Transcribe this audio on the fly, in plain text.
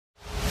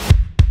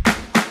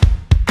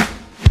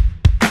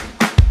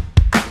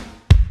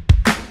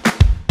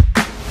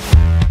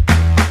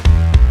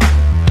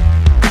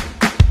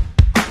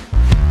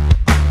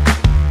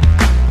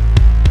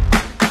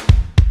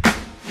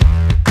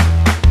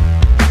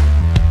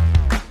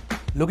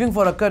Looking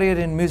for a career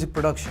in music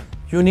production,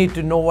 you need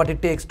to know what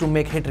it takes to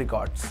make hit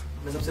records.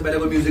 मैं सबसे पहले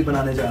कोई music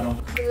बनाने जा रहा हूँ।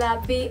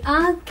 गुलाबी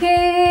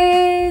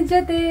आंखें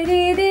जो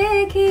तेरी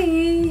देखी।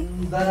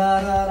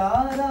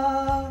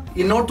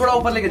 ये नोट थोड़ा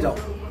ऊपर लेके जाओ।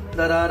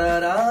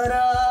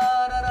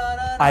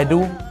 I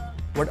do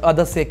what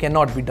others say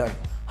cannot be done.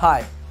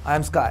 Hi, I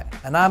am Sky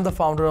and I am the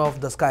founder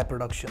of the Skyy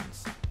Productions.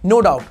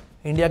 No doubt,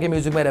 India के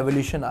म्यूजिक में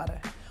रेवोल्यूशन आ रहा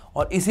है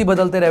और इसी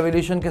बदलते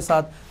रेवोल्यूशन के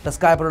साथ the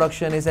sky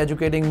production is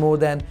educating more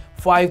than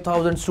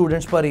 5000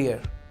 students per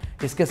year.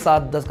 इसके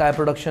साथ द स्काई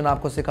प्रोडक्शन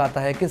आपको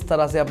सिखाता है किस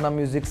तरह से अपना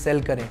म्यूजिक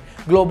सेल करें,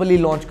 ग्लोबली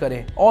लॉन्च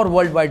करें और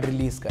वर्ल्ड वाइड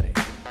रिलीज करें।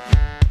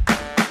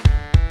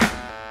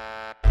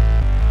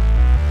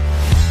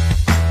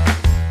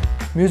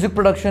 Music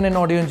production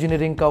and audio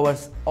engineering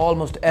covers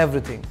almost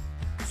everything.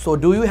 So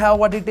do you have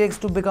what it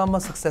takes to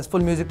become a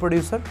successful music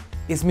producer?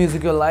 Is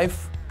music your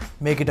life?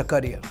 Make it a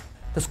career.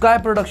 The Skyy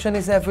Production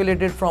is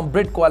affiliated from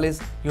Brit College,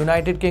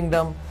 United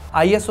Kingdom,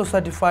 ISO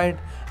certified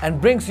and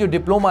brings you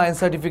diploma and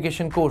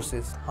certification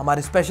courses.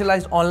 हमारे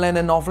specialized online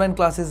and offline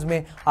classes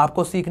में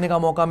आपको सीखने का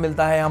मौका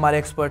मिलता है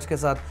हमारे experts के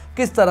साथ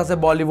किस तरह से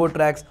Bollywood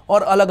tracks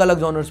और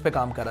अलग-अलग genres पे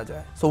काम करा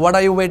जाए. So what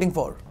are you waiting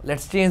for?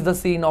 Let's change the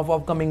scene of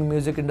upcoming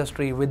music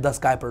industry with the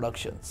Skyy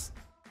Productions.